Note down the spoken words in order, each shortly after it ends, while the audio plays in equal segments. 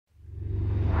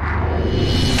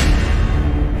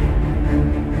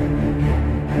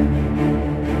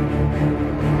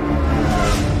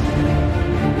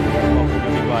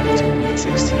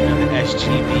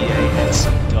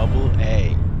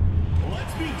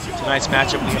Tonight's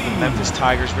matchup, we have the Memphis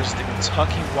Tigers versus the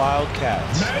Kentucky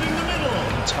Wildcats.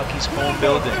 Kentucky's home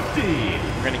building.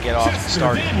 We're going to get off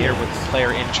started here with the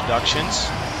player introductions.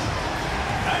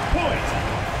 At point,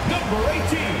 number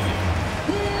 18,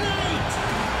 Knight.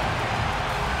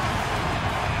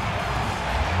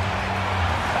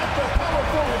 At the power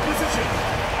forward position,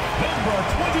 number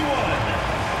 21,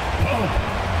 Pope.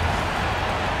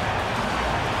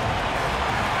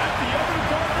 At the other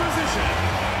guard position,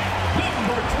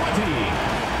 number 20,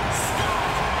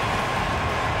 Scott.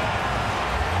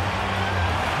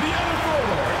 The other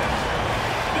forward,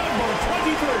 number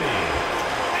 23,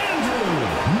 Andrew,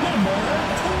 number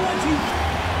 20.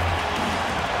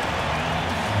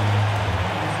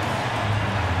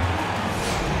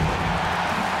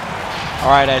 All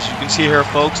right, as you can see here,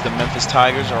 folks, the Memphis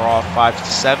Tigers are off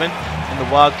 5-7, and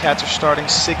the Wildcats are starting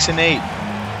 6-8.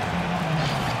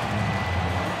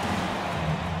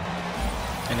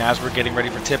 And as we're getting ready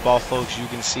for tip-off, folks, you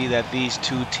can see that these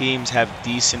two teams have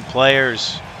decent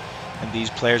players, and these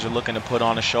players are looking to put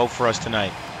on a show for us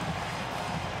tonight.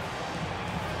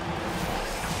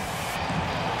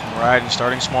 All right, and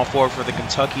starting small forward for the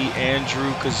Kentucky,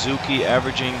 Andrew Kazuki,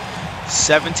 averaging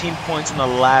 17 points in the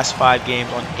last 5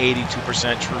 games on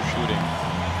 82% true shooting.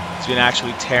 He's been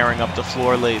actually tearing up the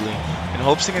floor lately and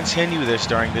hopes to continue this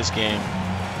during this game.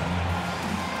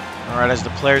 All right, as the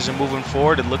players are moving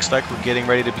forward, it looks like we're getting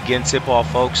ready to begin tip-off,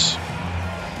 folks.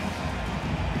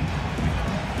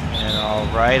 And all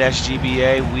right,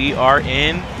 SGBA, we are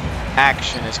in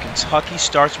action as Kentucky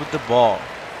starts with the ball.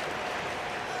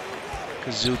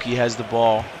 Kazuki has the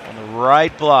ball on the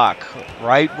right block,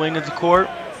 right wing of the court.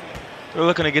 They're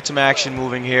looking to get some action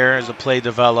moving here as the play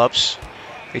develops.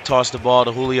 They toss the ball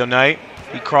to Julio Knight.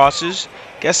 He crosses,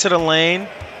 gets to the lane.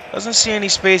 Doesn't see any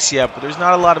space yet, but there's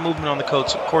not a lot of movement on the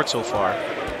court so far.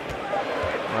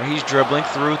 Well, he's dribbling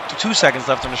through. 2 seconds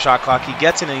left on the shot clock. He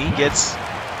gets it, and he gets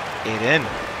it in.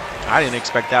 I didn't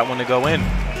expect that one to go in.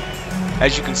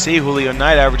 As you can see, Julio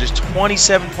Knight averages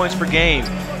 27 points per game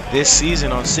this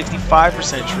season on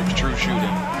 65% true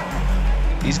shooting.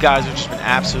 These guys have just been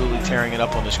absolutely tearing it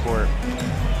up on this court.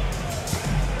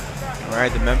 All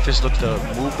right, the Memphis look to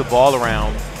move the ball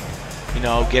around, you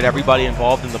know, get everybody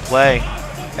involved in the play.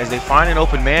 As they find an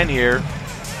open man here,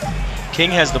 King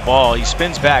has the ball. He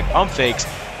spins back, pump fakes,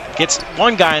 gets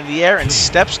one guy in the air and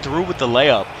steps through with the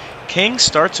layup. King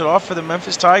starts it off for the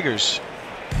Memphis Tigers.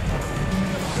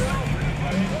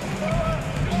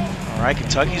 All right,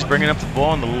 Kentucky's bringing up the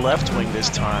ball on the left wing this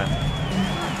time.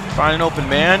 Find an open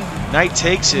man. Knight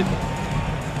takes it.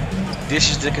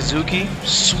 Dishes to Kazuki.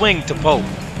 Swing to Pope.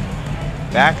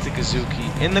 Back to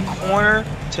Kazuki. In the corner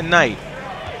to Knight.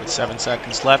 With 7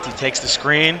 seconds left, he takes the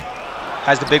screen.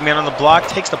 Has the big man on the block.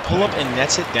 Takes the pull-up and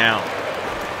nets it down.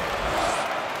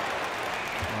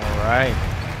 All right.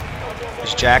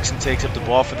 As Jackson takes up the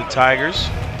ball for the Tigers.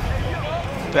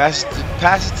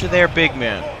 Passes to their big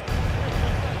man.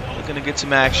 Looking to get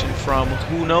some action from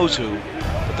who knows who.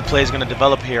 But the play is going to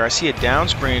develop here. I see a down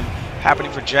screen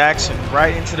happening for Jackson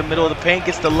right into the middle of the paint.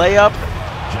 Gets the layup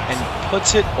and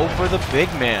puts it over the big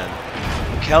man.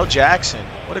 Mikel Jackson.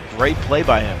 What a great play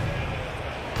by him.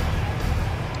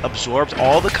 Absorbed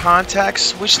all the contact.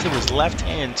 Switched to his left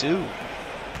hand too.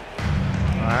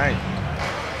 All right.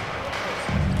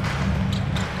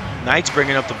 Knight's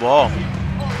bringing up the ball.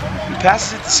 He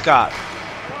passes it to Scott.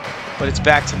 But it's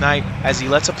back to Knight as he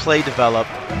lets a play develop.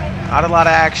 Not a lot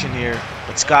of action here.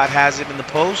 But Scott has it in the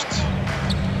post.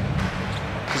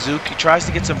 Kazuki tries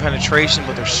to get some penetration,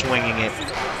 but they're swinging it.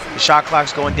 The shot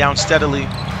clock's going down steadily.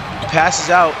 He passes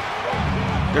out.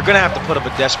 They're going to have to put up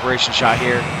a desperation shot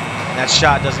here. And that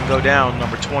shot doesn't go down.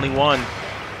 Number 21,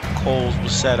 Coles,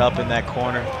 was set up in that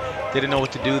corner. Didn't know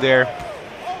what to do there.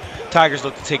 Tigers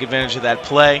look to take advantage of that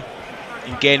play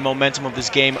and gain momentum of this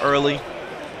game early.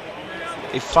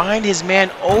 They find his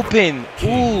man open.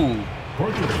 Ooh.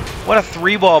 What a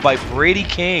 3-ball by Brady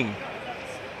King.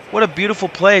 What a beautiful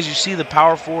play as you see the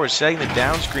power forward setting the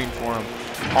down screen for him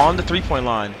on the 3-point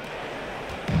line.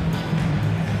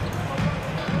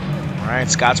 All right,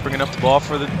 Scott's bringing up the ball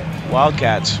for the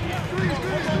Wildcats.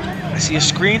 I see a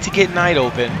screen to get Knight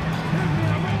open.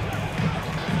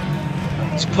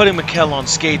 He's putting Mikel on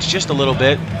skates just a little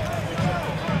bit.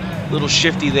 A little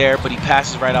shifty there, but he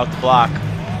passes right out the block.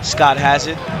 Scott has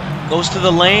it. Goes to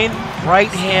the lane. Right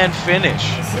hand finish.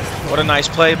 What a nice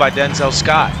play by Denzel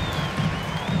Scott.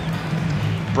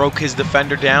 Broke his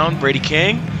defender down. Brady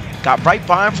King got right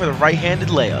by him for the right-handed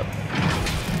layup.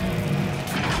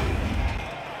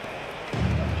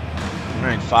 All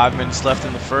right, 5 minutes left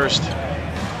in the first.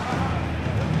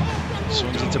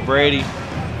 Swings it to Brady.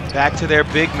 Back to their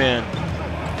big man.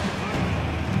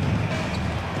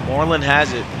 Moreland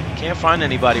has it. Can't find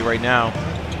anybody right now.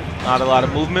 Not a lot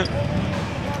of movement.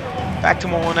 Back to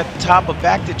Moreland at the top, but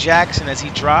back to Jackson as he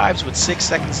drives with 6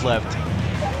 seconds left.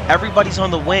 Everybody's on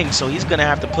the wing, so he's going to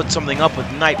have to put something up with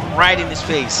Knight right in his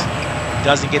face.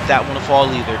 Doesn't get that one to fall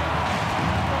either.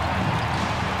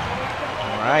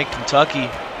 All right, Kentucky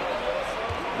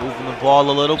moving the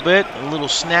ball a little bit. A little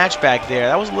snatch back there.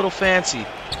 That was a little fancy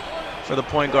for the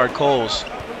point guard, Coles.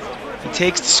 He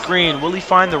takes the screen. Will he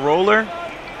find the roller?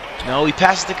 No, he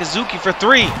passes to Kazuki for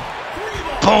 3.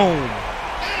 Boom!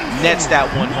 Nets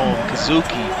that one home.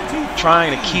 Kazuki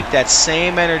trying to keep that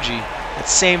same energy, that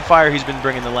same fire he's been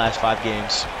bringing the last 5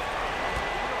 games.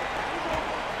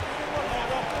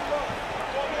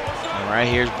 All right,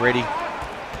 here's Brady.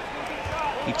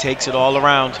 He takes it all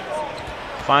around.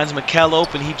 Finds McKell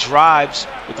open. He drives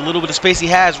with a little bit of space he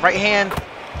has. Right hand.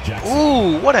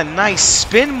 Ooh, what a nice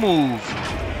spin move.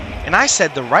 And I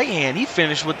said the right hand. He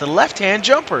finished with the left hand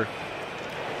jumper.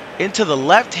 Into the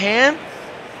left hand.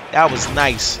 That was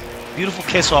nice. Beautiful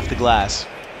kiss off the glass.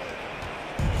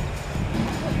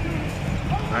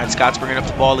 All right, Scott's bringing up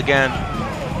the ball again.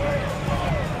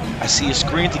 I see a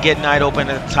screen to get Knight open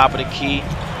at the top of the key.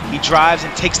 He drives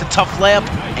and takes the tough layup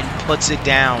and puts it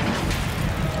down.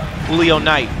 Julio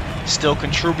Knight still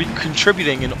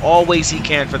contributing in all ways he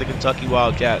can for the Kentucky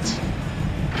Wildcats.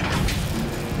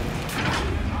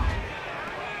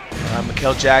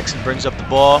 Mikal Jackson brings up the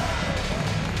ball.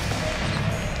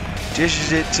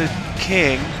 Dishes it to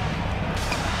King.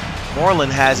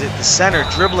 Moreland has it. The center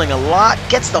dribbling a lot.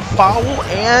 Gets the foul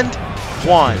and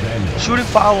 1. Shooting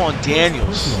foul on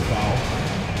Daniels.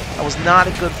 That was not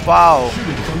a good foul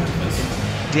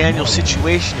in Daniels'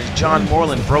 situation as John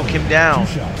Moreland broke him down.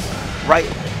 Right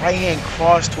hand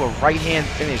cross to a right hand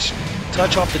finish.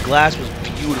 Touch off the glass was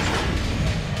beautiful.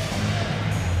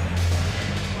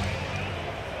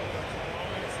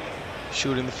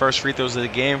 Shooting the first free throws of the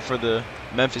game for the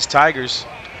Memphis Tigers.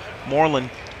 Moreland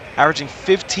averaging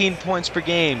 15 points per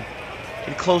game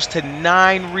and close to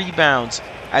 9 rebounds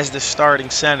as the starting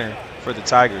center for the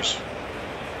Tigers.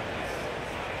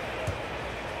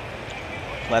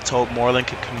 Let's hope Moreland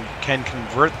can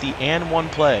convert the and 1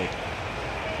 play,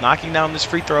 knocking down this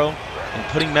free throw and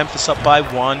putting Memphis up by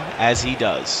 1 as he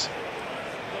does.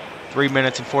 3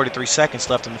 minutes and 43 seconds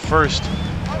left in the first.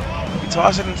 We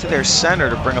toss it into their center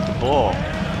to bring up the ball.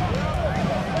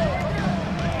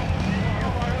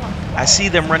 I see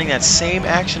them running that same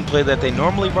action play that they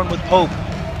normally run with Pope,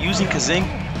 using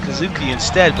Kazuki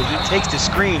instead, but he takes the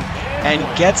screen and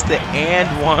gets the and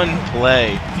 1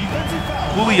 play.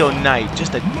 Julio Knight,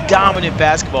 just a dominant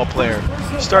basketball player,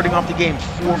 starting off the game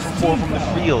 4 for 4 from the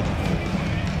field.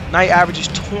 Knight averages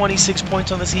 26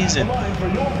 points on the season.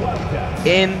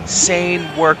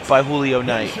 Insane work by Julio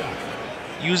Knight.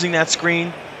 Using that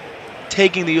screen,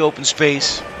 taking the open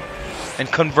space, and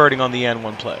converting on the and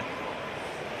 1 play.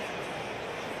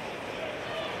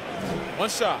 1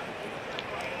 shot.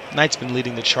 Knight's been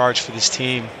leading the charge for this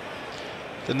team.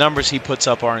 The numbers he puts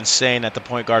up are insane at the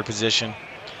point guard position.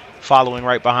 Following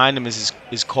right behind him is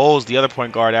Coles, the other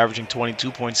point guard, averaging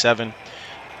 22.7.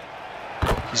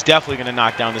 He's definitely going to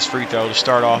knock down this free throw to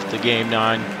start off the game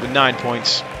with 9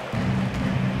 points.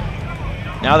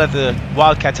 Now that the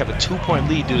Wildcats have a 2-point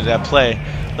lead due to that play,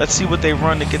 let's see what they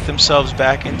run to get themselves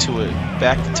back into it,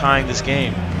 back to tying this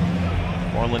game.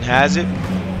 Moreland has it.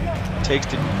 Takes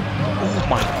the... Oh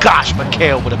my gosh,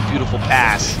 McHale with a beautiful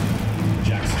pass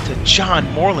to John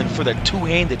Moreland for the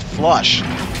two-handed flush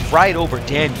right over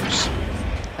Daniels.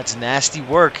 That's nasty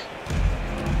work.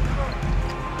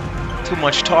 Too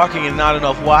much talking and not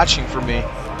enough watching for me.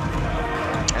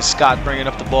 As Scott bringing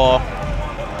up the ball.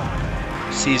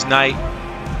 Sees Knight.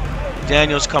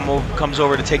 Daniels comes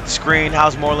over to take the screen.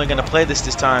 How's Moreland going to play this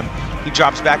time? He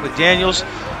drops back with Daniels.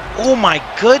 Oh my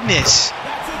goodness.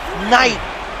 Knight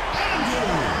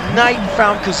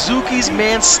found Kazuki's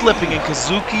man slipping, and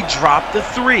Kazuki dropped the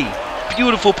 3.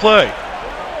 Beautiful play.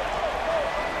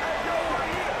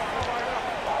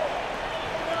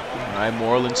 All right,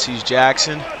 Moreland sees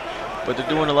Jackson, but they're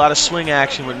doing a lot of swing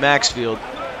action with Maxfield.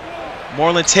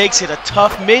 Moreland takes it, a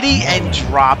tough midi, and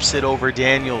drops it over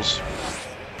Daniels.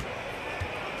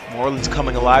 Moreland's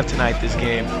coming alive tonight this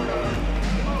game.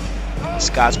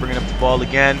 Scott's bringing up the ball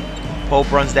again.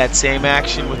 Pope runs that same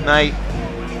action with Knight.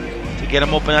 To get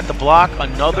him open at the block,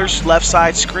 another left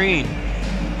side screen.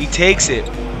 He takes it.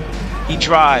 He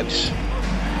drives.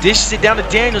 Dishes it down to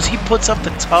Daniels. He puts up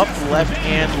the tough left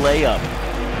hand layup.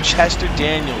 Chester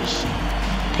Daniels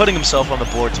putting himself on the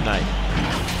board tonight.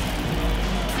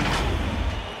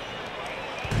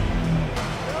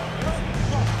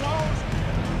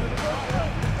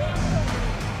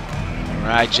 All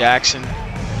right, Jackson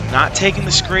Not taking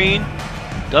the screen.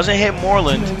 Doesn't hit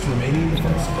Moreland.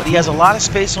 But he has a lot of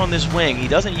space on this wing. He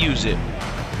doesn't use it.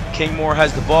 King Moore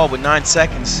has the ball with 9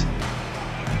 seconds.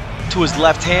 To his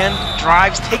left hand.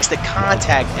 Drives, takes the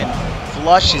contact, and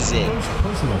flushes it.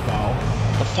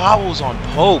 The foul is on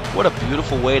Pope. What a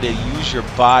beautiful way to use your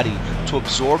body to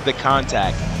absorb the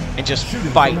contact and just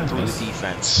fight through the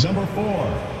defense.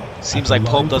 Seems like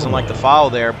Pope doesn't like the foul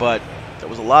there, but there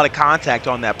was a lot of contact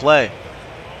on that play.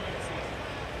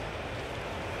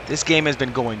 This game has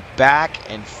been going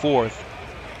back and forth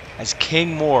as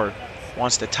King Moore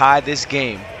wants to tie this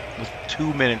game with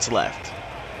 2 minutes left.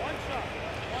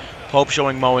 Pope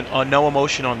showing no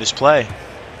emotion on this play.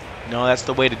 No, that's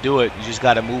the way to do it. You just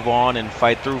got to move on and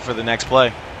fight through for the next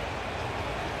play.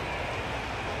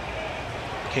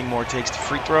 King Moore takes the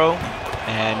free throw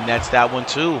and nets that one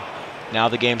too. Now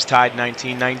the game's tied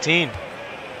 19-19.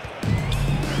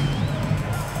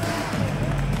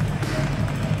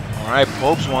 All right,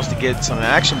 Popes wants to get some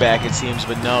action back, it seems,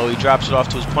 but no, he drops it off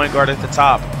to his point guard at the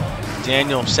top.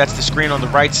 Daniel sets the screen on the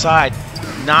right side,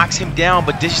 knocks him down,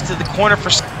 but dishes to the corner for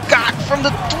Scott from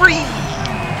the 3.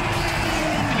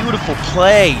 Beautiful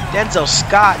play. Denzel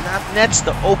Scott nets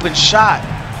the open shot.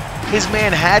 His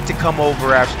man had to come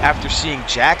over after seeing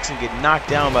Jackson get knocked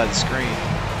down by the screen.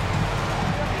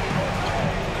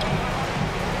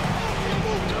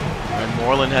 And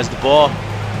Moreland has the ball.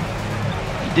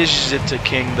 He dishes it to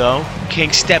King, though.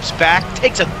 King steps back,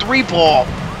 takes a 3-ball.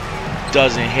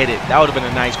 Doesn't hit it. That would have been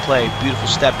a nice play. Beautiful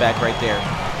step back right there.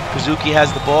 Kazuki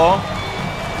has the ball.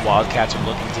 The Wildcats are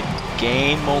looking to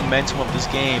gain momentum of this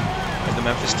game as the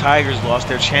Memphis Tigers lost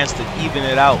their chance to even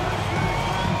it out.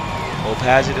 Pope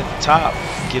has it at the top.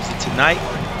 Gives it to Knight.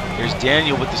 Here's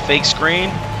Daniel with his fake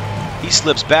screen. He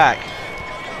slips back.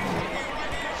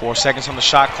 4 seconds on the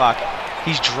shot clock.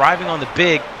 He's driving on the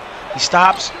big. He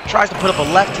stops, tries to put up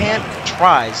a left hand,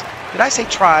 tries. Did I say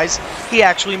tries? He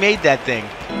actually made that thing.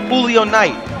 Julio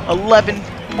Knight, 11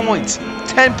 points,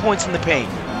 10 points in the paint.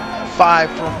 5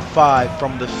 from 5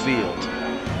 from the field.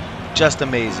 Just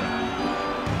amazing.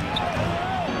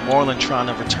 Moreland trying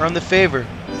to return the favor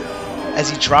as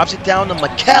he drops it down to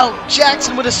Mikel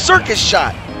Jackson with a circus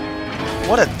shot.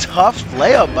 What a tough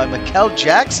layup by Mikel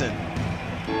Jackson.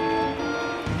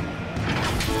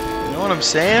 You know what I'm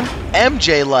saying?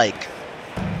 MJ-like.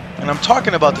 And I'm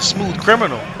talking about the smooth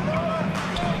criminal.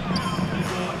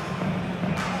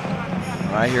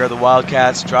 Right here are the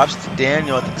Wildcats. Drops it to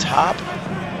Daniel at the top.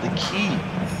 The key.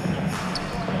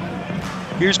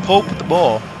 Here's Pope with the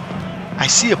ball. I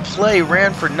see a play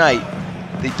ran for Knight.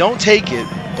 They don't take it,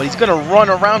 but he's going to run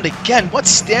around again. What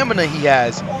stamina he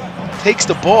has. Takes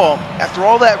the ball. After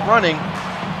all that running,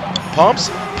 pumps,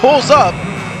 pulls up.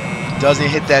 Doesn't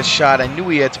hit that shot. I knew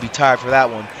he had to be tired for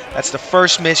that one. That's the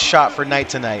first missed shot for Knight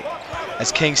tonight.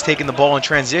 As King's taking the ball in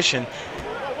transition.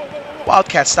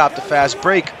 Wildcats stop the fast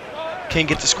break. King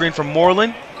gets the screen from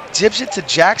Moreland. Dips it to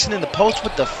Jackson in the post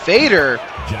with the fader.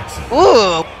 Jackson.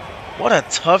 Ooh. What a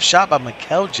tough shot by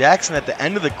Mikel Jackson at the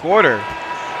end of the quarter.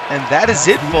 And that is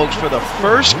it, folks, for the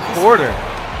first quarter.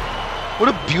 What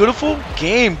a beautiful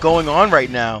game going on right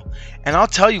now. And I'll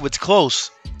tell you, it's close.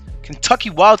 Kentucky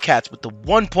Wildcats with the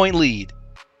 1-point lead.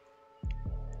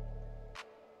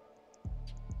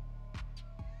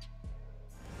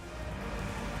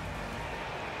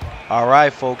 All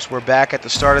right, folks, we're back at the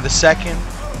start of the second.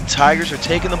 The Tigers are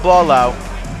taking the ball out.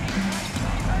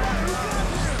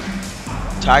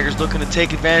 Tigers looking to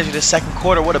take advantage of the second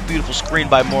quarter. What a beautiful screen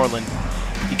by Moreland.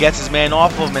 He gets his man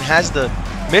off of him and has the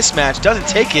mismatch. Doesn't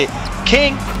take it.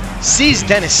 King sees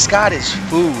Dennis Scott as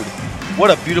food. What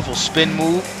a beautiful spin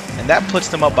move. And that puts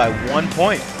them up by 1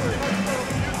 point.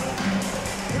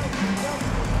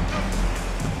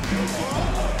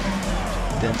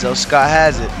 Denzel Scott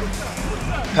has it.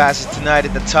 Passes tonight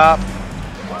at the top.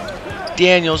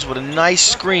 Daniels with a nice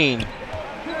screen.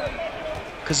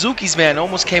 Kazuki's man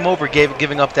almost came over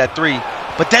giving up that 3.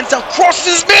 But Denzel crosses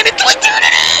his man and turns it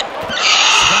in!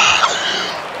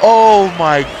 Oh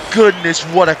my goodness,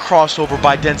 what a crossover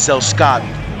by Denzel Scott.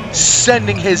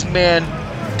 Sending his man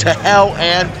to hell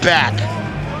and back.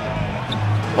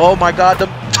 Oh my God, the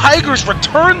Tigers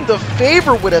return the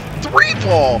favor with a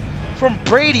 3-ball from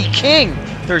Brady King.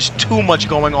 There's too much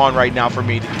going on right now for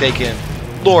me to take in.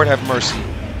 Lord have mercy.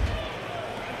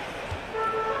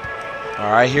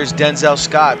 All right, here's Denzel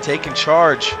Scott taking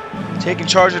charge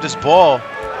of this ball.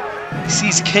 He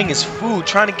sees King as food,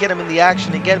 trying to get him in the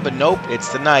action again, but nope,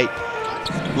 it's the Knight.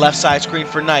 Left side screen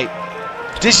for Knight.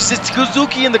 Dishes it to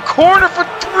Kazuki in the corner for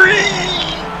 3.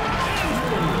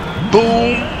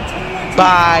 Boom,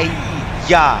 bye,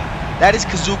 ya. That is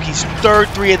Kazuki's 3rd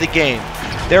 3 of the game.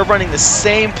 They're running the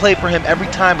same play for him every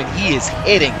time, and he is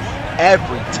hitting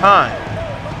every time.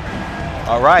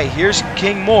 All right, here's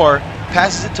King Moore.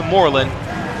 Passes it to Moreland.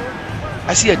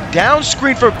 I see a down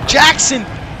screen for Jackson.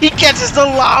 He catches the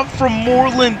lob from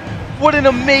Moreland. What an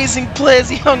amazing play as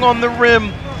he hung on the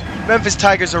rim. Memphis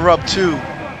Tigers are up 2.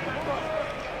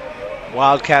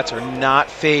 Wildcats are not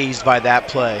fazed by that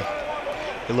play.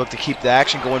 They look to keep the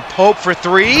action going. Pope for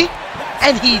 3,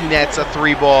 and he nets a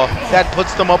 3-ball. That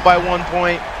puts them up by 1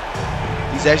 point.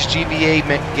 These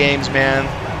SGBA games, man,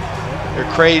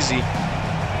 they're crazy.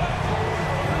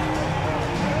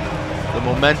 The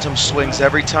momentum swings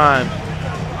every time.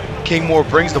 King Moore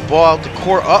brings the ball out the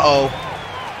court. Uh-oh.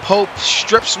 Pope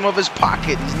strips him of his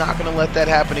pocket. He's not going to let that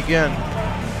happen again.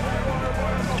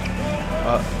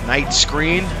 Knight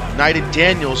screen. Knight and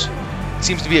Daniels.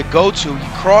 Seems to be a go-to. He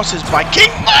crosses by King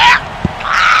Moore!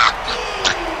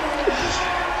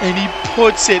 And he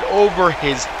puts it over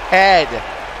his head.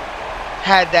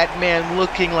 Had that man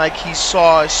looking like he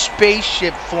saw a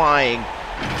spaceship flying.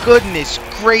 Goodness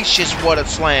gracious, what a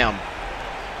slam.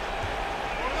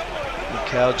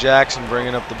 Cal Jackson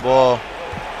bringing up the ball.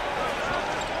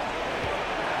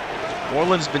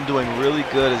 Moreland's been doing really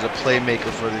good as a playmaker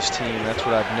for this team. That's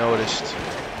what I've noticed.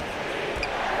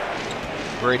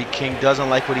 Brady King doesn't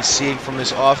like what he's seeing from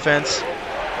this offense.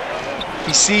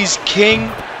 He sees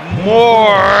King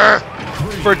Moore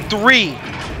for 3.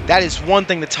 That is one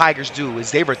thing the Tigers do,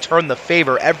 is they return the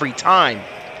favor every time.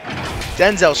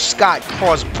 Denzel Scott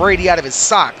crossed Brady out of his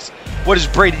socks. What does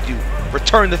Brady do?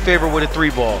 Return the favor with a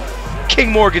 3-ball.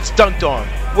 King Moore gets dunked on.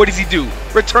 What does he do?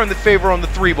 Return the favor on the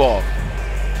 3-ball.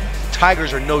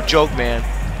 Tigers are no joke, man.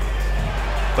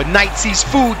 But Knight sees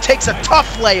food, takes a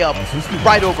tough layup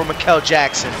right over Mikel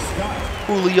Jackson.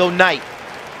 Julio Knight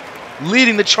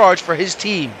leading the charge for his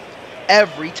team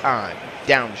every time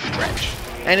down the stretch.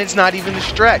 And it's not even the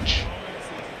stretch.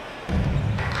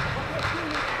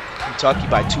 Kentucky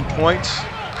by 2 points.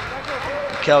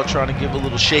 Mikel trying to give a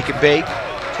little shake and bake.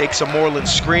 Takes a Moreland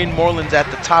screen. Moreland's at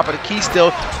the top of the key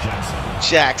still.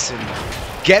 Jackson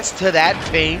gets to that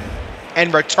paint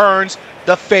and returns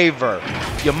the favor.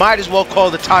 You might as well call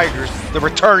the Tigers the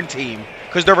return team,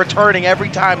 because they're returning every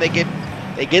time they get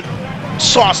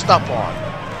sauced up on.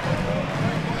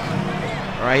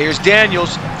 All right, here's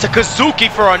Daniels to Kazuki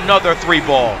for another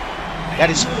 3-ball. That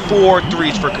is 4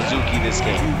 threes for Kazuki this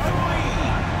game.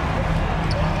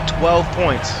 12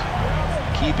 points.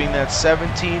 Keeping that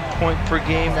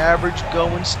 17-point-per-game average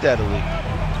going steadily.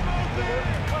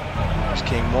 There's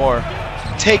King Moore.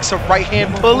 Takes a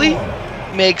right-hand pulley,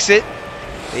 makes it.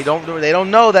 They don't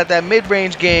know that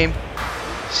mid-range game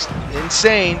is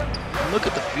insane. Look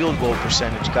at the field goal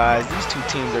percentage, guys. These two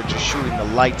teams are just shooting the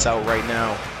lights out right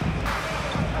now.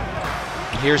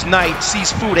 Here's Knight,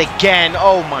 sees food again.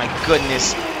 Oh my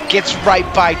goodness. Gets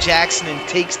right by Jackson and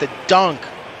takes the dunk.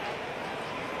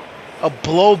 A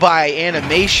blow-by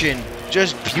animation,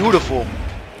 just beautiful.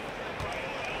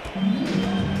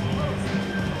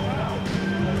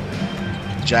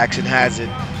 Jackson has it.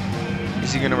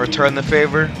 Is he going to return the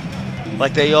favor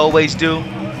like they always do?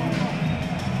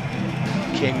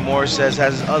 King Moore says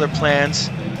has his other plans.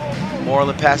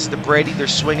 Moreland passes to Brady. They're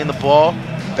swinging the ball.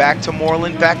 Back to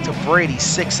Moreland, back to Brady.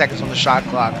 6 seconds on the shot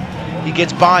clock. He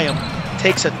gets by him.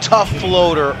 Takes a tough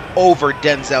floater over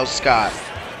Denzel Scott.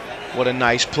 What a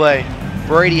nice play.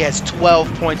 Brady has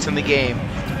 12 points in the game,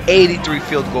 83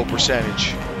 field goal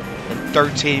percentage in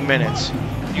 13 minutes.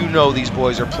 You know these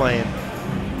boys are playing.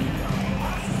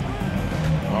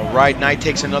 All right, Knight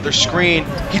takes another screen.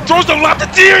 He throws the lob to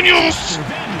Daniels.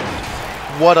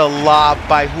 What a lob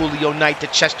by Julio Knight to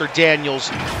Chester Daniels.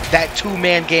 That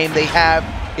 2-man game they have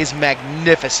is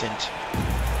magnificent.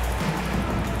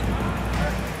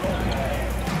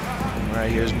 All right,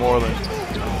 here's Moreland.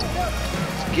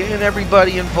 Getting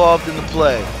everybody involved in the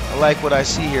play. I like what I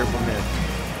see here from him.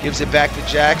 Gives it back to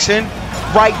Jackson.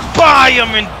 Right by him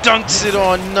and dunks it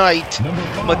on Knight.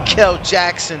 Mikel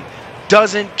Jackson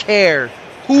doesn't care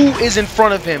who is in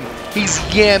front of him. He's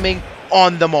yamming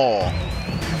on them all.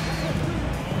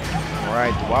 All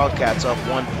right, the Wildcats up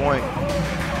 1 point.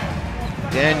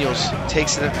 Daniels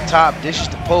takes it at the top, dishes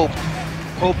to Pope.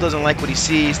 Pope doesn't like what he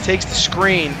sees, takes the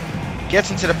screen,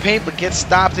 gets into the paint, but gets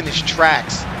stopped in his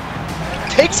tracks.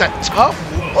 Takes a tough,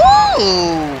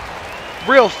 ooh,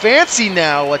 real fancy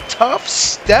now, a tough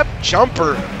step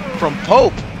jumper from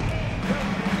Pope.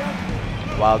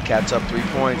 Wildcats up 3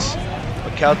 points.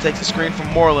 Mikel takes the screen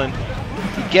from Moreland.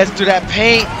 He gets through that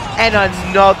paint, and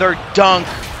another dunk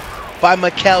by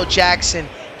Mikel Jackson.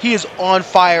 He is on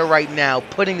fire right now,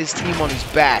 putting his team on his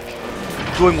back,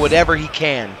 doing whatever he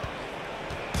can.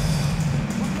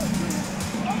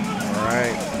 All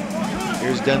right.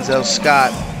 Here's Denzel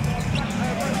Scott.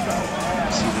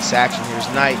 See this action. Here's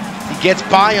Knight. He gets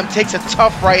by him, takes a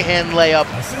tough right-hand layup,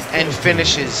 and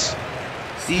finishes.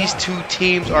 These two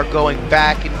teams are going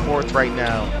back and forth right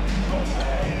now.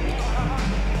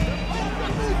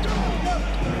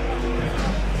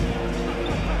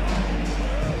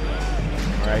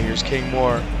 All right, here's King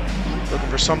Moore. Looking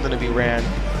for something to be ran.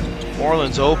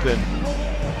 Moreland's open,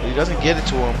 but he doesn't get it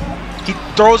to him. He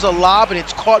throws a lob, and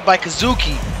it's caught by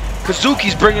Kazuki.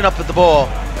 Kazuki's bringing up at the ball.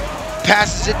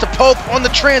 Passes it to Pope on the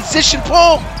transition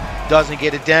pull. Doesn't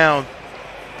get it down.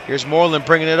 Here's Moreland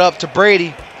bringing it up to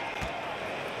Brady.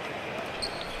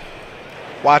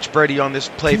 Watch Brady on this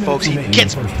play, folks. He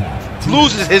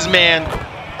loses his man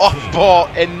off ball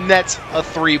and nets a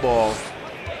 3-ball.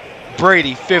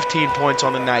 Brady, 15 points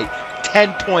on the night.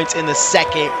 10 points in the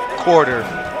second quarter.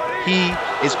 He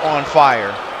is on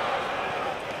fire.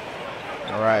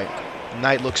 All right.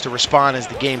 Knight looks to respond as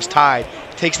the game's tied.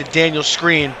 Takes the Daniels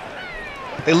screen.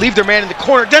 They leave their man in the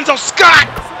corner. Denzel Scott!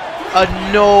 A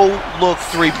no-look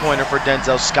three-pointer for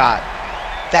Denzel Scott.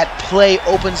 That play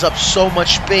opens up so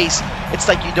much space. It's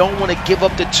like you don't want to give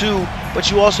up the 2,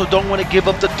 but you also don't want to give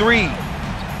up the 3.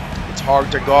 It's hard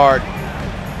to guard.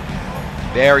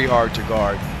 Very hard to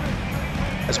guard.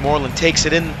 As Moreland takes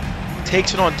it in,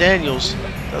 takes it on Daniels.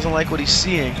 Doesn't like what he's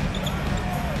seeing.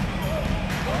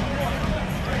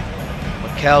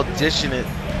 Cal dishing it.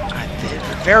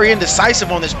 Very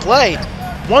indecisive on this play.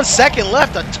 1 second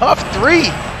left, a tough 3.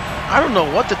 I don't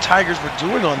know what the Tigers were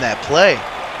doing on that play.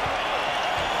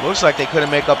 Looks like they couldn't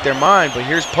make up their mind, but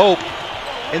here's Pope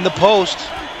in the post.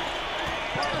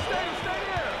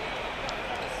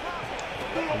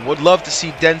 Would love to see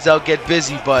Denzel get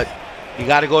busy, but you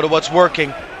got to go to what's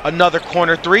working. Another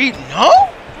corner 3. No?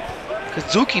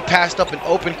 Kazuki passed up an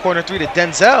open corner 3 to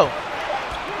Denzel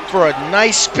for a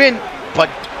nice spin. But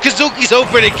Kazuki's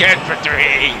open again for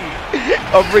 3.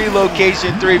 A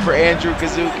relocation 3 for Andrew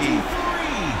Kazuki.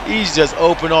 He's just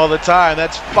open all the time.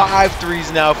 That's 5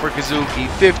 threes now for Kazuki.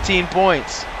 15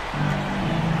 points.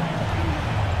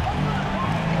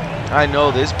 I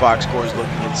know this box score is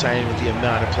looking insane with the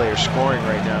amount of players scoring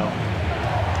right now.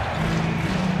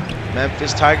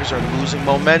 Memphis Tigers are losing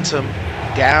momentum.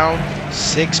 Down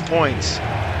 6 points.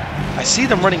 I see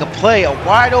them running a play, a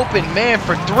wide open man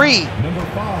for 3.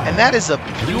 And that is a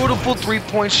beautiful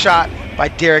 3-point shot by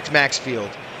Derek Maxfield.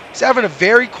 He's having a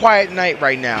very quiet night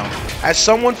right now. As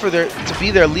someone to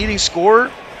be their leading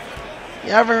scorer,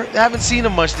 you haven't seen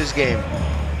him much this game.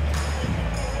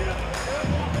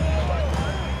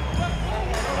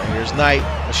 Here's Knight,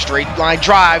 a straight line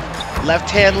drive,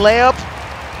 left-hand layup,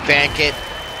 bank it.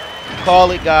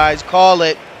 Call it, guys, call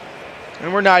it.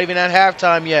 And we're not even at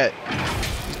halftime yet.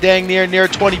 He's dang near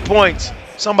 20 points.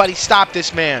 Somebody stop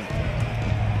this man.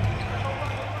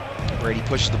 Brady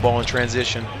pushes the ball in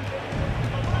transition.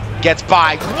 Gets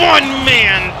by.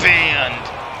 One-man band.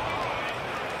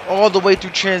 All the way through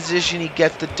transition, he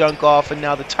gets the dunk off, and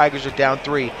now the Tigers are down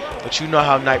 3. But you know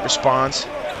how Knight responds.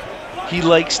 He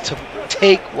likes to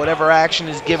take whatever action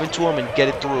is given to him and get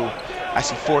it through. I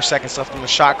see 4 seconds left on the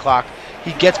shot clock.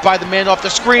 He gets by the man off the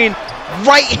screen.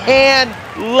 Right hand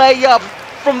layup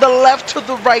from the left to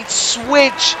the right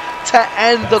switch to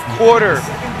end the quarter.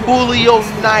 Julio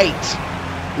Knight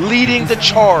leading the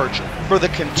charge for the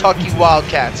Kentucky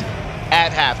Wildcats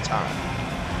at halftime.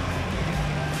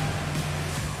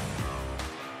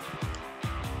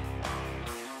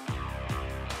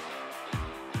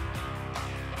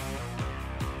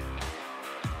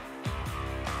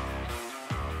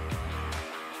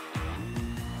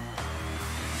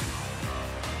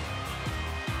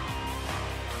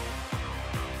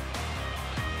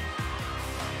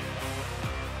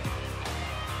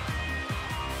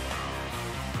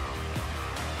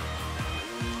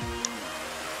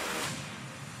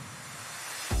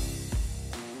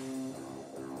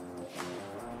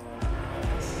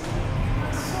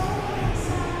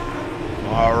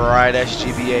 All right,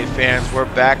 SGBA fans, we're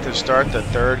back to start the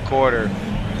third quarter.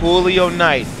 Julio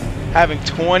Knight having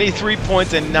 23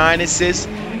 points and 9 assists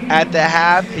at the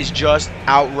half is just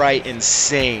outright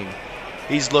insane.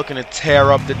 He's looking to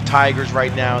tear up the Tigers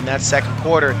right now. In that second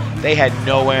quarter, they had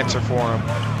no answer for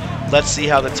him. Let's see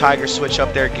how the Tigers switch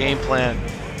up their game plan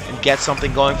and get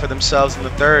something going for themselves in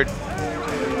the third.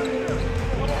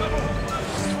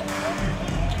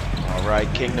 All right,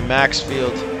 King to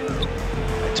Maxfield.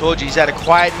 Told you he's had a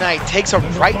quiet night. Takes a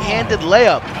right-handed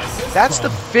layup. That's the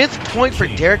 5th point for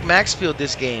Derek Maxfield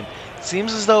this game.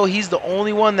 Seems as though he's the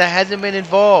only one that hasn't been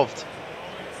involved.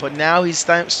 But now he's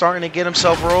starting to get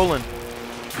himself rolling.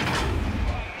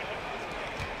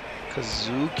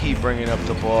 Kazuki bringing up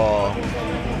the ball.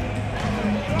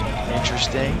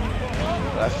 Interesting.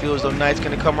 But I feel as though Knight's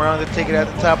going to come around to take it at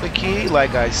the top of the key,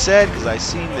 like I said, because I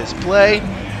seen this play.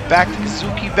 Back to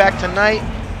Kazuki, back to Knight.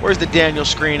 Where's the Daniel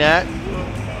screen at?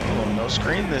 Oh, no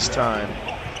screen this time.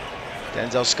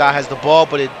 Denzel Scott has the ball,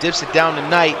 but it dips it down to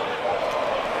Knight.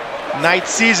 Knight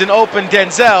sees an open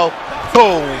Denzel.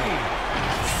 Boom.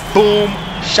 Boom.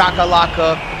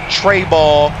 Shakalaka. Tray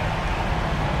ball.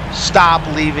 Stop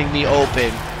leaving me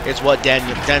open. It's what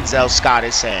Denzel Scott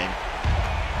is saying.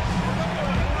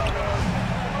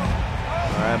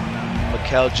 All right,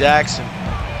 Mikel Jackson.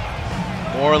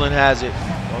 Moreland has it.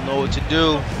 Don't know what to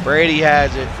do. Brady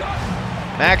has it.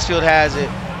 Maxfield has it.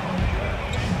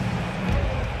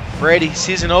 Brady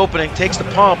sees an opening, takes the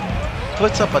pump,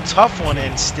 puts up a tough one,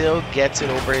 and still gets it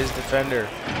over his defender.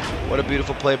 What a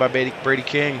beautiful play by Brady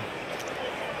King.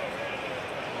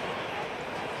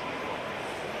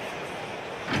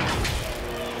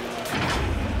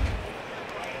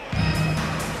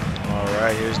 All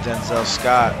right, here's Denzel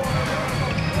Scott.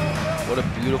 What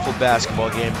a beautiful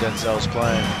basketball game Denzel's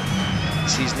playing. He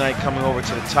sees Knight coming over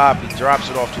to the top. He drops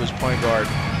it off to his point guard.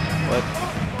 But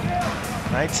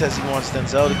Knight says he wants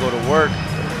Denzel to go to work.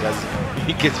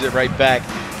 He gives it right back.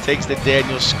 Takes the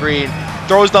Daniels screen.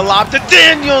 Throws the lob to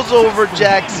Daniels over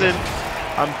Jackson.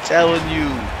 I'm telling you,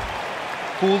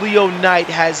 Julio Knight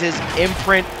has his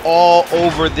imprint all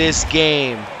over this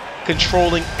game,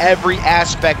 controlling every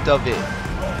aspect of it.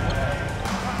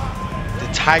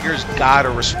 The Tigers gotta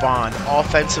respond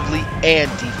offensively and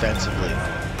defensively.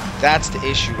 That's the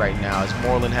issue right now, as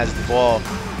Moreland has the ball.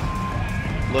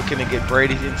 Looking to get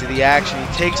Brady into the action.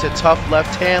 He takes a tough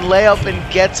left-hand layup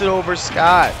and gets it over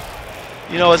Scott.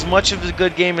 You know, as much of a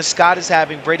good game as Scott is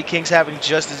having, Brady King's having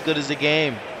just as good as a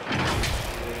game.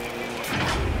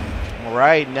 All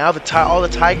right, now all the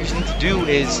Tigers need to do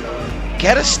is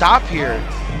get a stop here.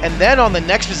 And then on the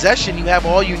next possession, you have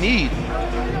all you need.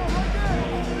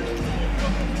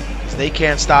 Because they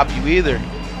can't stop you either.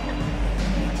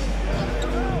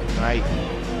 All right,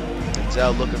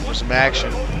 Denzel looking for some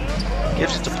action.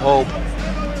 Gives it to Pope.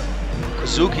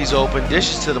 Kazuki's open.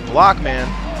 Dishes to the block, man.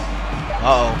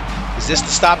 Uh-oh. Is this the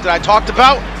stop that I talked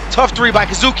about? Tough three by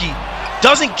Kazuki.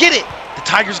 Doesn't get it. The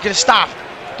Tigers get a stop.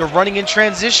 They're running in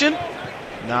transition.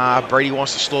 Nah, Brady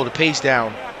wants to slow the pace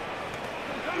down.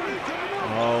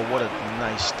 Oh, what a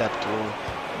nice step through.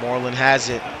 Moreland has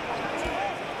it.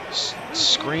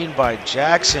 Screen by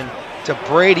Jackson to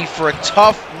Brady for a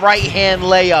tough right-hand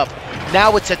layup.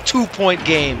 Now it's a 2-point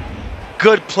game.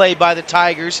 Good play by the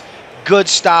Tigers. Good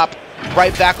stop.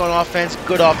 Right back on offense.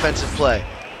 Good offensive play.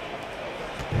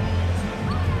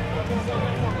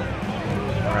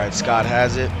 All right, Scott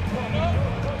has it.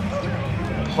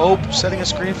 Pope setting a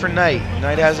screen for Knight.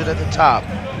 Knight has it at the top.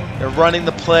 They're running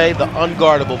the play, the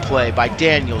unguardable play by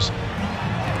Daniels.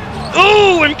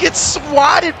 Ooh, and gets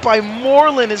swatted by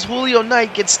Moreland as Julio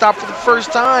Knight gets stopped for the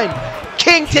first time.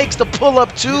 King takes the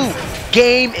pull-up too.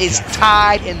 Game is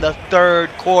tied in the third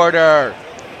quarter.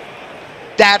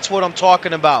 That's what I'm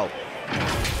talking about.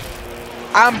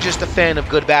 I'm just a fan of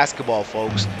good basketball,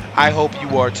 folks. I hope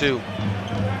you are too.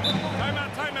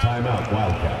 Timeout,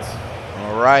 Wildcats.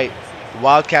 All right, the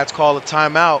Wildcats call a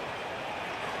timeout.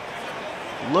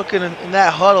 Looking in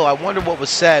that huddle, I wonder what was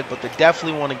said, but they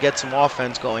definitely want to get some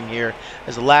offense going here,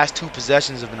 as the last two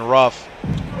possessions have been rough.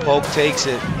 Pope takes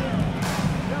it.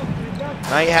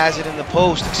 Knight has it in the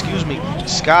post. Excuse me,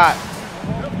 Scott.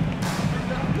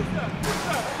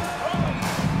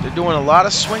 They're doing a lot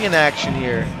of swinging action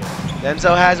here.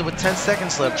 Denzel has it with 10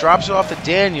 seconds left. Drops it off to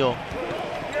Daniel.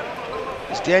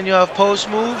 Does Daniel have post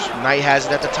moves? Knight has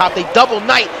it at the top. They double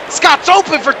Knight. Scott's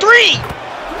open for three.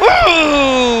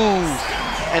 Woo!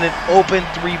 And an open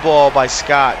three ball by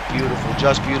Scott. Beautiful,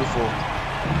 just beautiful.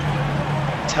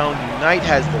 I'm telling you, Knight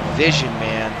has the vision,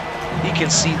 man. He can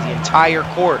see the entire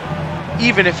court,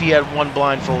 even if he had one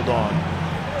blindfold on.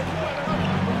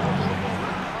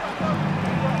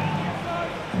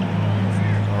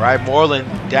 All right, Moreland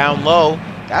down low.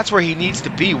 That's where he needs to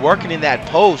be, working in that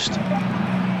post.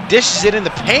 Dishes it in the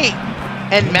paint,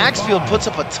 and Maxfield puts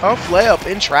up a tough layup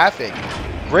in traffic.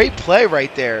 Great play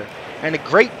right there, and a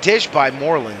great dish by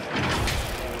Moreland.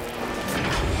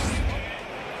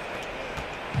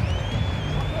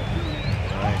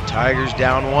 All right, Tigers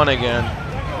down one again.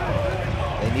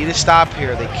 They need to stop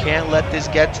here. They can't let this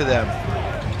get to them.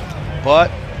 But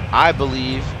I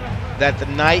believe that the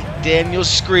Knight Daniel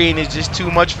screen is just too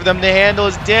much for them to handle,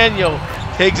 as Daniel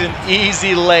takes an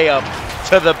easy layup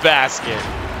to the basket.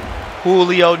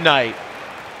 Julio Knight,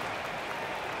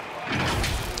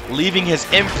 leaving his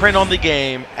imprint on the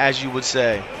game, as you would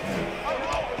say.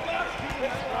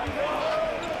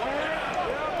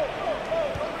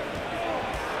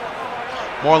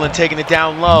 Moreland taking it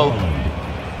down low.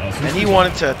 And he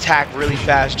wanted to attack really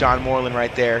fast John Moreland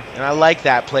right there. And I like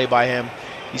that play by him.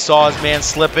 He saw his man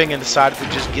slipping and decided to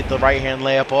just get the right-hand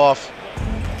layup off.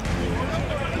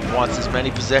 He wants as many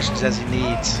possessions as he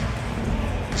needs.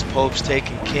 This Pope's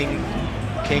taking King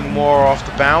Moore off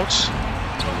the bounce.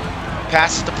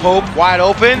 Passes to Pope, wide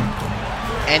open.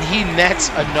 And he nets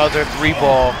another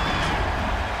 3-ball.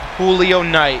 Julio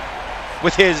Knight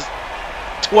with his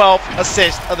 12th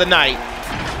assist of the night.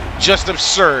 Just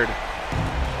absurd.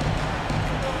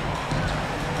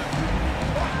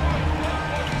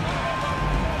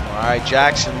 All right,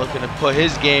 Jackson looking to put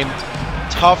his game.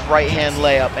 Tough right-hand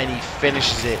layup, and he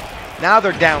finishes it. Now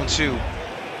they're down 2.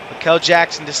 Mikel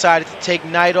Jackson decided to take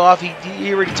Knight off.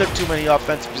 He already took too many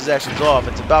offensive possessions off.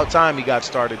 It's about time he got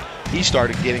started. He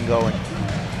started getting going.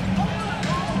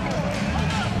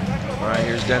 All right,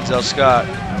 here's Denzel Scott.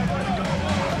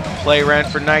 Play ran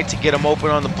for Knight to get him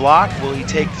open on the block. Will he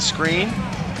take the screen?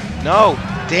 No.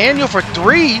 Daniel for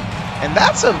 3, and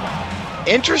that's an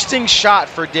interesting shot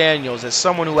for Daniels as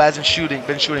someone who hasn't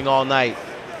been shooting all night.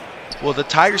 Will the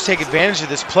Tigers take advantage of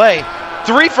this play?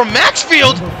 3 from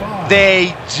Maxfield.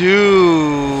 They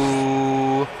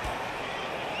do.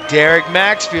 Derek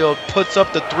Maxfield puts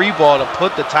up the 3-ball to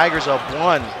put the Tigers up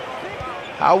 1.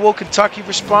 How will Kentucky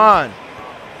respond?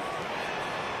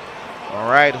 All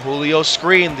right, Julio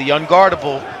screen, the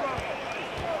unguardable.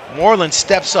 Moreland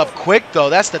steps up quick, though.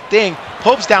 That's the thing.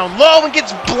 Pope's down low and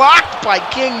gets blocked by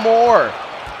King Moore.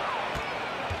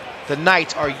 The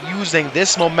Knights are using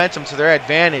this momentum to their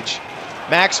advantage.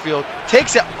 Maxfield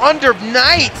takes it under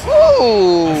Knight.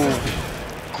 Ooh!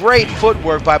 Great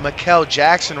footwork by Mikel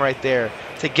Jackson right there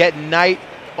to get Knight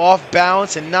off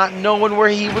balance and not knowing where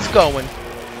he was going.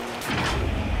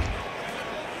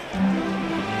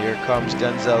 Here comes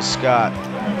Denzel Scott.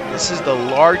 This is the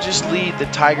largest lead the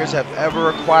Tigers have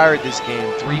ever acquired this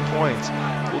game, 3 points.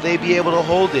 Will they be able to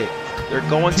hold it? They're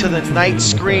going to the Knight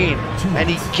screen, and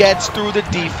he gets through the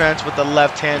defense with the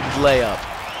left-handed layup.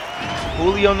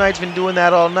 Julio Knight's been doing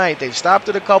that all night. They've stopped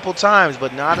it a couple times,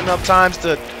 but not enough times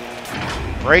to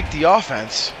break the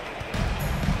offense.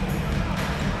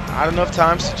 Not enough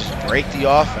times to just break the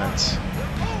offense.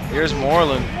 Here's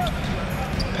Moreland.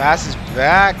 Passes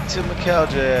back to Mikel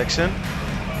Jackson.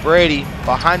 Brady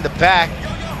behind the back.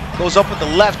 Goes up with the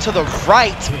left to the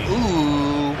right.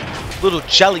 Ooh, little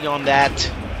jelly on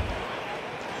that.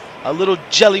 A little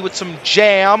jelly with some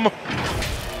jam.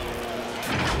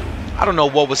 I don't know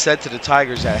what was said to the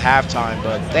Tigers at halftime,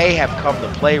 but they have come to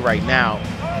play right now.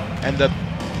 And the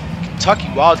Kentucky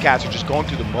Wildcats are just going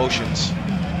through the motions.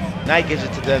 Knight gives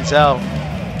it to Denzel.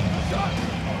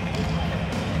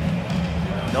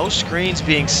 No screens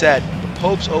being set. The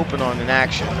Pope's open on an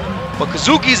action. But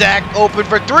Kazuki's open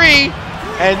for 3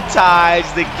 and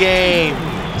ties the game.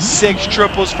 6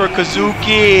 triples for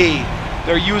Kazuki.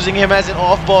 They're using him as an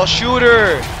off-ball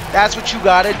shooter. That's what you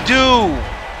gotta do.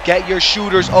 Get your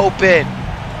shooters open.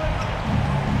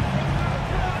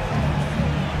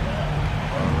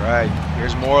 All right,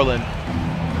 here's Moreland.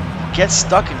 Gets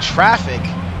stuck in traffic,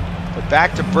 but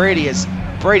back to Brady as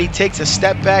Brady takes a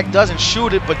step back, doesn't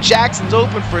shoot it, but Jackson's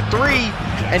open for 3,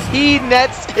 and he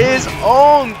nets his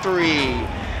own 3,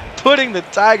 putting the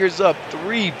Tigers up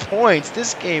 3 points.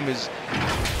 This game is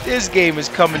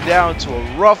coming down to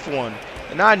a rough one,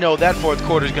 and I know that fourth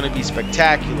quarter is going to be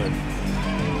spectacular.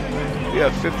 We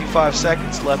have 55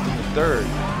 seconds left in the third.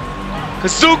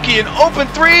 Kazuki, an open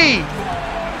 3,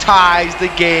 ties the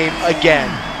game again.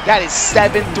 That is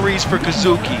 7 threes for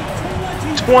Kazuki.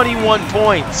 21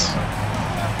 points.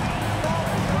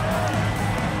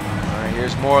 All right,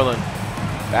 here's Moreland.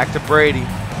 Back to Brady.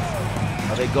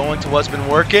 Are they going to what's been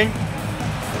working?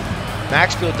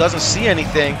 Maxfield doesn't see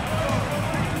anything.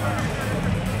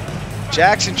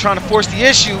 Jackson trying to force the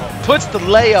issue. Puts the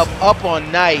layup up on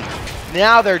Knight.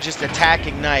 Now they're just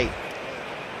attacking Knight.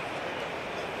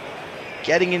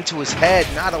 Getting into his head,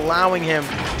 not allowing him,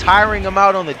 tiring him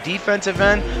out on the defensive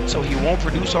end so he won't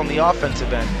produce on the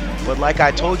offensive end. But like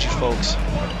I told you folks,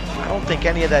 I don't think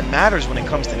any of that matters when it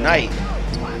comes to Knight,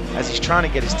 as he's trying to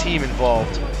get his team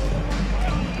involved.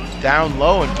 Down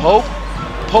low, and Pope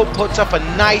puts up a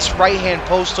nice right-hand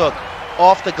post hook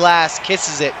off the glass,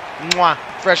 kisses it. Mwah,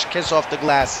 fresh kiss off the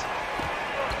glass.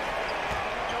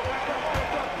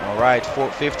 All right,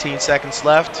 15 seconds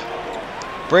left.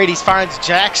 Brady finds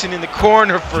Jackson in the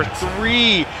corner for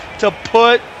 3 to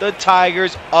put the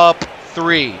Tigers up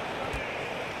 3.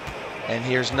 And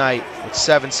here's Knight with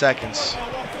 7 seconds.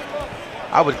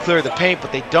 I would clear the paint,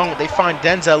 but they don't. They find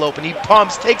Denzel open. He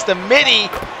pumps, takes the mini,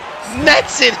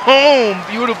 nets it home.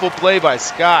 Beautiful play by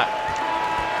Scott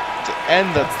to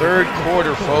end the third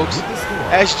quarter, folks.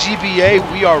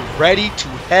 SGBA, we are ready to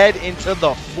head into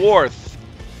the fourth.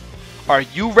 Are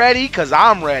you ready? Because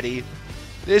I'm ready.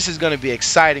 This is going to be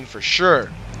exciting for sure.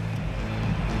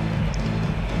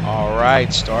 All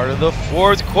right, start of the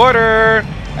fourth quarter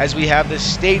as we have the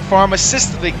State Farm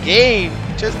assist of the game.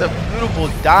 Just a beautiful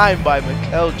dime by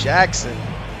Mikel Jackson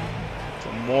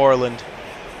from Moreland.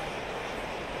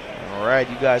 All right,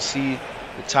 you guys see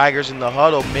the Tigers in the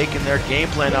huddle making their game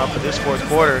plan out for this fourth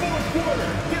quarter.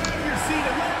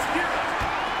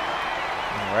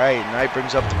 All right, Knight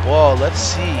brings up the ball. Let's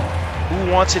see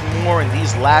who wants it more in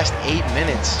these last 8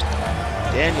 minutes.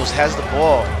 Daniels has the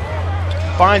ball.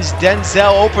 Finds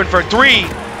Denzel open for three.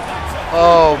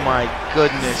 Oh my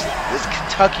goodness. This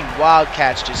Kentucky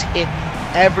Wildcats just hit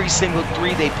every single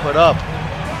three they put up.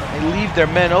 They leave their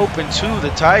men open too,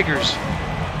 the Tigers.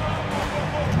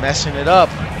 Messing it up.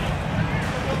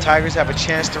 The Tigers have a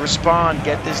chance to respond,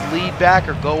 get this lead back,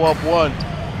 or go up one.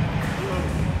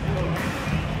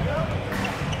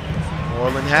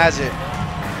 Moreland has it.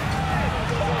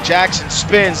 Jackson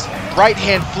spins. Right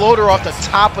hand floater off the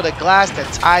top of the glass to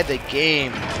tie the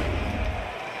game.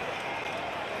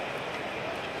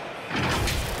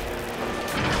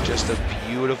 Just a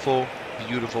beautiful,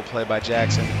 beautiful play by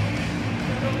Jackson.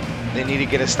 They need to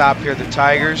get a stop here, the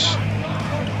Tigers.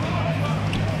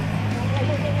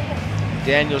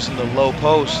 Daniels in the low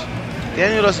post.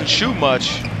 Daniel doesn't shoot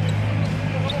much,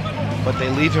 but they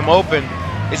leave him open.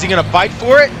 Is he gonna bite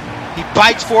for it? He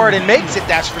bites for it and makes it,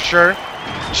 that's for sure.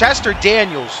 Chester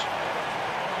Daniels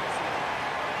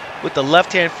with the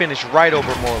left-hand finish right over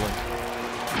Moreland.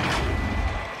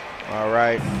 All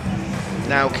right.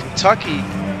 Now Kentucky,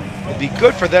 it'd be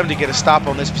good for them to get a stop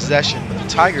on this possession, but the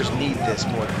Tigers need this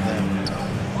more than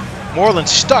them. Moreland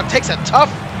stuck, takes a tough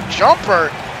jumper,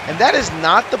 and that is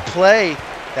not the play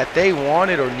that they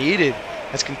wanted or needed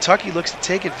as Kentucky looks to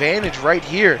take advantage right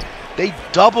here. They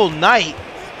double Knight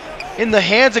in the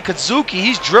hands of Kazuki.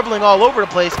 He's dribbling all over the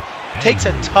place. Takes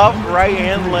a tough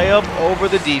right-hand layup over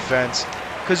the defense.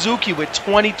 Kazuki with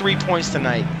 23 points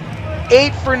tonight.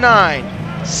 8 for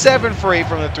 9. 7 for 8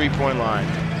 from the three-point line.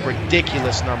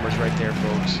 Ridiculous numbers right there,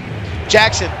 folks.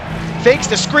 Jackson fakes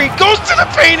the screen, goes to the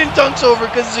paint and dunks over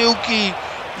Kazuki.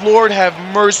 Lord have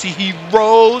mercy. He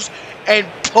rose and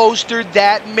postered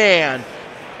that man.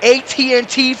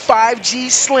 AT&T 5G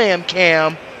Slam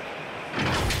Cam.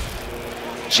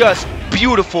 Just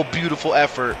beautiful, beautiful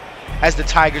effort as the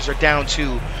Tigers are down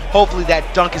 2. Hopefully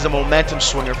that dunk is a momentum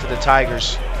swinger for the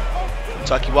Tigers.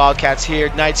 Kentucky Wildcats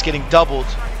here. Knight's getting doubled.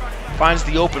 Finds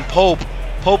the open Pope.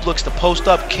 Pope looks to post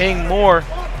up King more.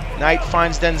 Knight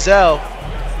finds Denzel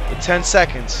with 10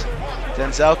 seconds.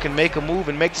 Denzel can make a move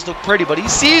and make this look pretty, but he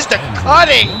sees the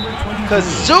cutting.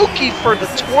 Kazuki for the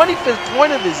 25th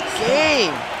point of this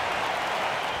game.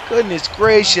 Goodness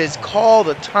gracious. Call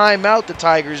the timeout, the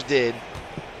Tigers did.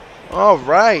 All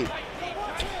right.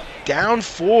 Down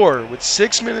 4 with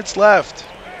 6 minutes left.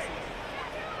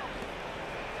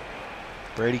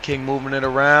 Brady King moving it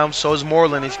around. So is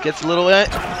Moreland. He gets a little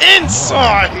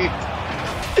inside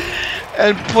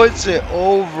and puts it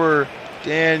over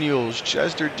Daniels.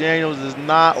 Chester Daniels does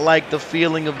not like the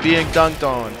feeling of being dunked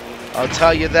on. I'll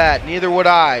tell you that. Neither would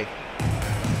I.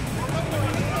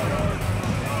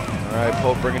 All right,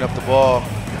 Pope bringing up the ball.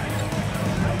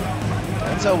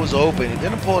 Denzel was open. He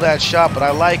didn't pull that shot, but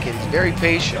I like it. He's very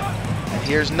patient. And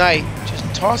here's Knight just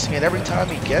tossing it every time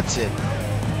he gets it.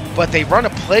 But they run a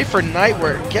play for Knight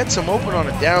where it gets him open on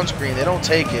a down screen. They don't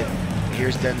take it. And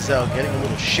here's Denzel getting a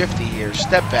little shifty here.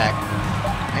 Step back.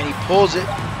 And he pulls it.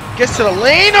 Gets to the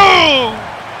lane. Oh!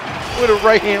 With a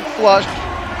right hand flush.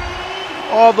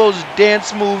 All those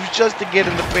dance moves just to get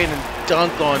in the paint and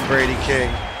dunk on Brady King.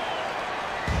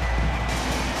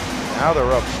 Now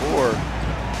they're up 4.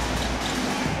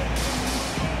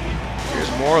 Here's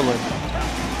Moreland.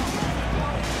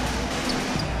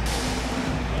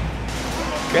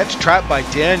 Gets trapped by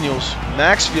Daniels.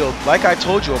 Maxfield, like I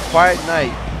told you, a quiet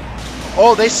night.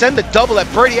 Oh, they send the double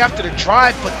at Brady after the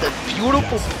drive, but the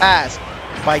beautiful pass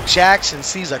by Jackson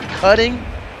sees a cutting.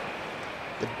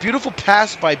 The beautiful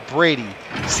pass by Brady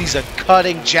sees a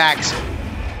cutting Jackson.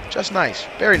 Just nice.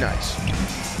 Very nice.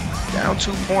 Down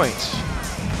 2 points.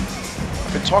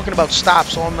 I've been talking about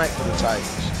stops all night for the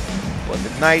Tigers. But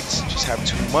the Knights just have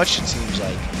too much, it seems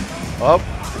like. Up,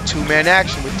 the two-man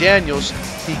action with Daniels.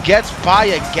 He gets by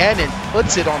again and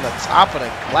puts it on the top of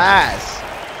the glass.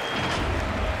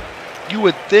 You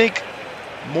would think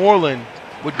Moreland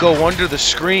would go under the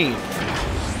screen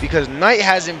because Knight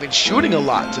hasn't been shooting a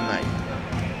lot tonight.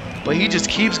 But he just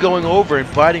keeps going over and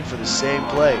biting for the same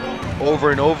play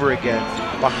over and over again.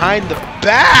 Behind the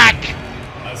back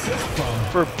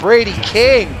for Brady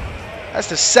King. That's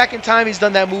the second time he's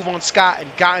done that move on Scott and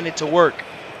gotten it to work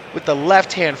with the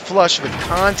left hand flush with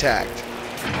contact.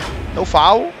 No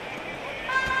foul? All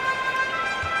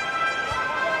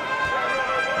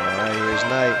right, here's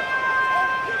Knight.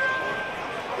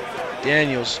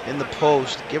 Daniels in the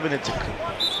post, giving it to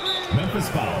Memphis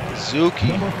foul. Kazuki.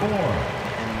 Number 4.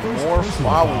 And more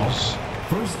fouls.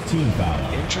 First team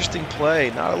foul. Interesting play.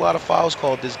 Not a lot of fouls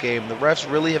called this game. The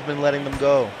refs really have been letting them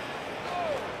go.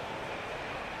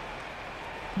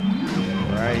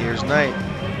 All right, here's Knight.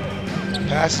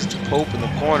 Passes to Pope in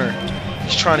the corner.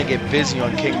 He's trying to get busy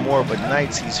on King Moore, but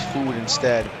Knight sees food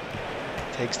instead.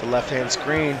 Takes the left-hand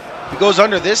screen. He goes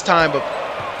under this time, but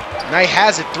Knight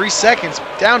has it. 3 seconds.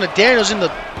 Down to Daniels in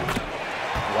the...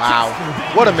 Wow.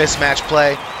 What a mismatch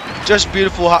play. Just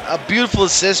beautiful. A beautiful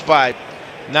assist by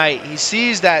Knight. He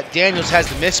sees that Daniels has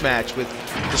the mismatch with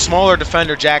the smaller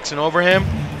defender Jackson over him,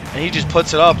 and he just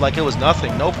puts it up like it was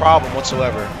nothing. No problem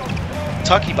whatsoever.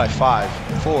 Kentucky by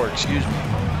 4, excuse me.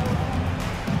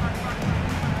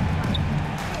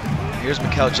 Here's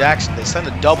Mikel Jackson. They send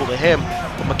a double to him,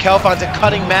 but Mikel finds it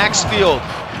cutting Maxfield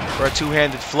for a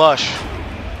two-handed flush.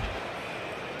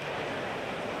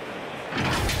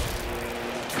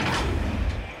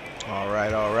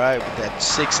 All right, with that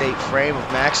 6'8" frame of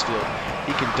Maxfield,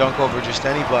 he can dunk over just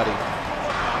anybody. All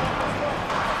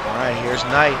right, here's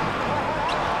Knight.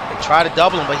 They try to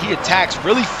double him, but he attacks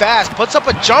really fast, puts up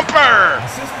a jumper,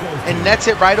 and nets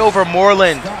it right over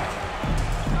Moreland.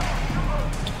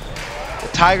 The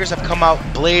Tigers have come out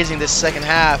blazing this second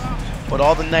half, but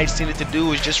all the Knights needed to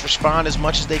do is just respond as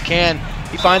much as they can.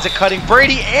 He finds a cutting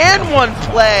Brady and one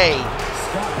play.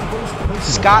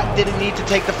 Scott didn't need to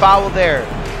take the foul there.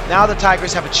 Now the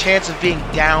Tigers have a chance of being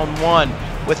down 1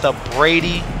 with a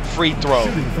Brady free throw.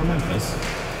 Shooting for Memphis,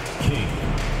 King.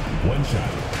 1 shot.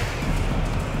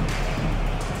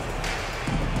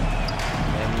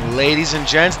 And ladies and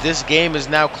gents, this game is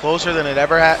now closer than it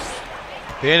ever had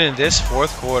been in this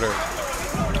fourth quarter.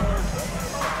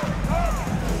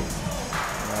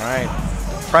 All right,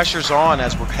 the pressure's on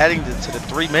as we're heading to the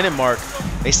 3-minute mark.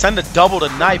 They send a double to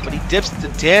Knight, but he dips it to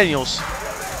Daniels.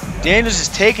 Daniels is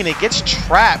taking it, gets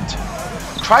trapped.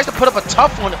 Tries to put up a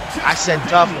tough one. I said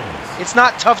tough. It's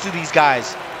not tough to these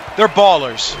guys. They're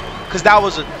ballers. Because that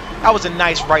was a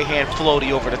nice right-hand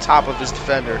floaty over the top of his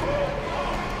defender.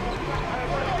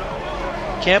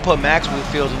 Can't put Max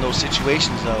Whitfield in those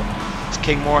situations, though. As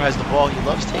King Moore has the ball, he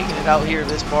loves taking it out here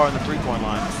this far on the three-point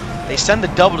line. They send the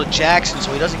double to Jackson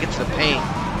so he doesn't get to the paint.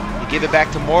 They give it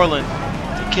back to Moreland.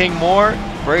 To King Moore,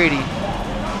 Brady.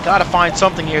 Got to find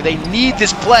something here. They need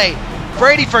this play.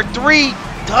 Brady for 3.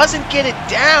 Doesn't get it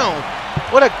down.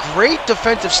 What a great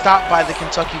defensive stop by the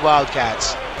Kentucky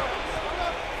Wildcats.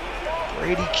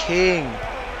 Brady King.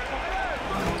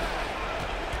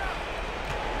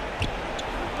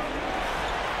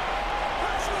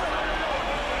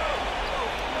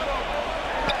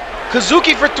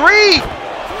 Kazuki for 3.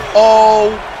 Oh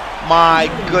my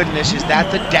goodness. Is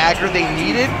that the dagger they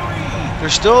needed?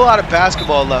 There's still a lot of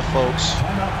basketball left, folks.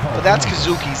 But that's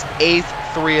Kazuki's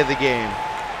 8th 3 of the game.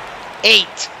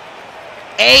 8.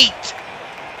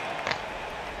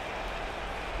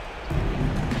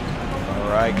 All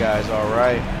right, guys, all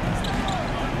right.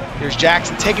 Here's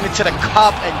Jackson taking it to the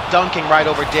cup and dunking right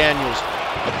over Daniels.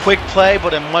 A quick play,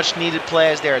 but a much-needed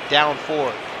play as they're down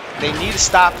 4. They need a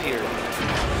stop here.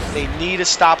 They need a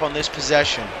stop on this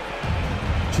possession.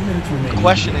 2 minutes remaining. The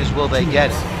question is, will they get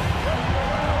it?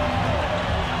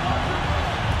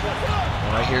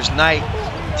 All right, here's Knight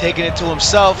taking it to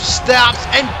himself, stops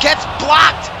and gets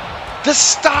blocked. The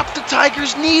stop the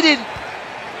Tigers needed.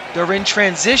 They're in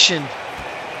transition.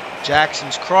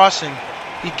 Jackson's crossing.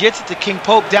 He gets it to King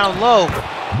Pope down low.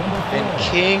 And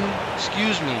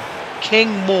King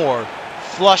Moore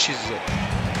flushes it.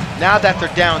 Now that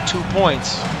they're down 2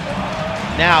 points,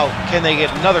 now can they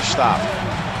get another stop?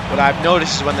 What I've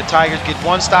noticed is when the Tigers get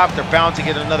one stop, they're bound to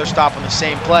get another stop on the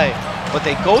same play. But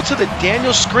they go to the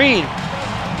Daniel screen.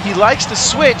 He likes to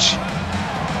switch.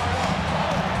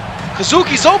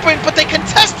 Kazuki's open, but they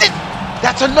contest it.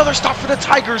 That's another stop for the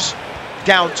Tigers.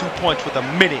 Down 2 points with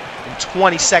 1 minute and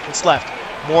 20 seconds left.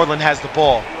 Moreland has the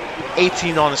ball.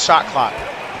 18 on the shot clock.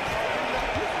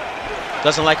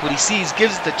 Doesn't like what he sees.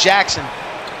 Gives it to Jackson.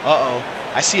 Uh-oh.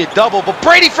 I see a double, but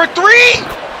Brady for 3!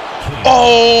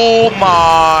 Oh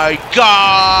my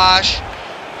gosh!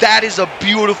 That is a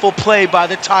beautiful play by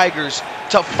the Tigers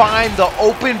to find the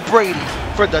open Brady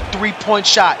for the 3-point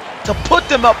shot to put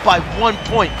them up by 1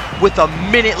 point with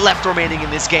 1 minute left remaining in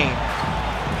this game.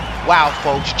 Wow,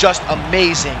 folks, just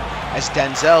amazing. As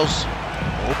Denzel's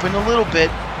open a little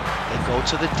bit, they go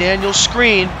to the Daniels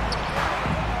screen.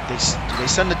 They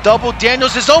send the double.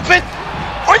 Daniels is open.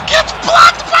 Or gets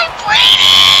blocked by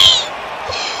Brady!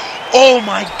 Oh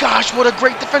my gosh, what a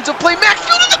great defensive play.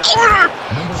 Maxfield in the corner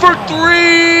for 3!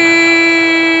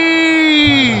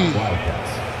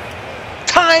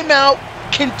 Timeout,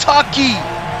 Kentucky.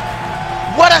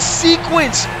 What a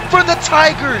sequence for the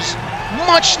Tigers.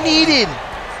 Much needed.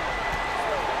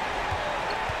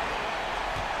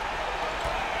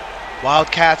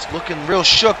 Wildcats looking real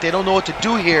shook. They don't know what to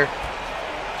do here.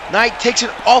 Knight takes it,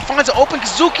 finds it open.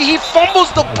 Kazuki, he fumbles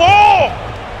the ball.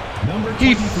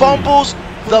 He fumbles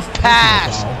the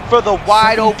pass for the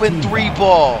wide open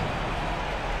 3-ball.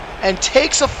 And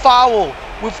takes a foul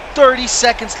with 30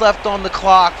 seconds left on the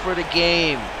clock for the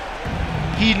game.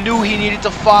 He knew he needed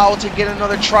to foul to get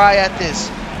another try at this.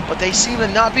 But they seem to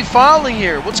not be fouling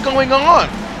here. What's going on?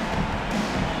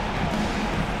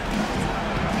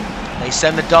 They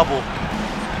send the double.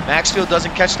 Maxfield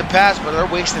doesn't catch the pass, but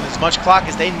they're wasting as much clock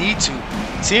as they need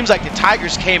to. Seems like the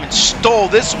Tigers came and stole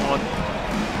this one.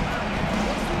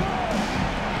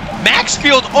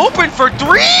 Maxfield open for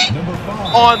 3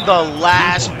 on the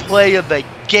last play of the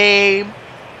game.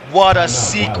 What a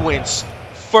sequence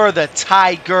for the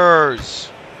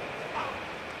Tigers.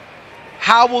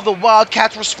 How will the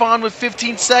Wildcats respond with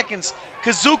 15 seconds?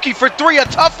 Kazuki for 3, a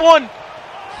tough one.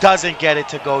 Doesn't get it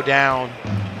to go down.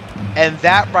 And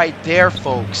that right there,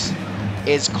 folks,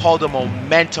 is called a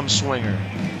momentum swinger.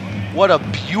 What a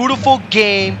beautiful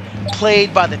game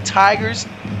played by the Tigers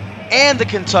and the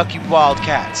Kentucky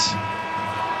Wildcats.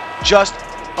 Just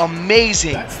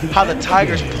amazing how the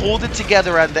Tigers pulled it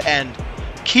together at the end,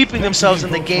 keeping themselves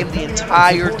in the game the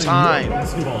entire time.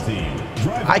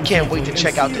 I can't wait to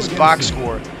check out this box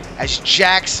score as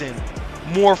Jackson,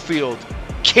 Moorfield,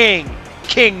 King,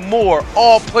 Moore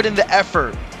all put in the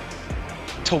effort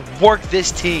to work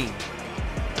this team.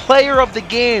 Player of the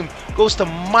game goes to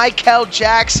Michael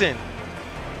Jackson.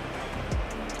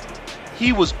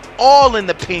 He was all in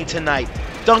the paint tonight,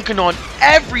 dunking on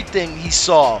everything he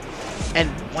saw. And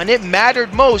when it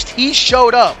mattered most, he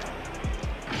showed up.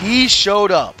 He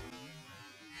showed up.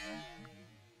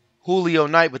 Julio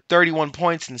Knight with 31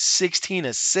 points and 16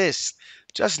 assists.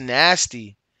 Just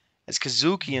nasty. As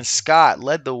Kazuki and Scott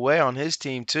led the way on his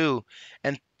team too.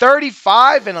 And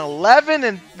 35 and 11,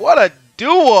 and what a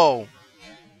duo.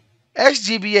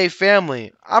 SGBA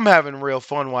family, I'm having real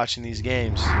fun watching these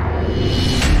games.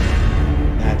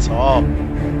 That's all.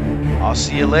 I'll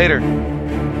see you later.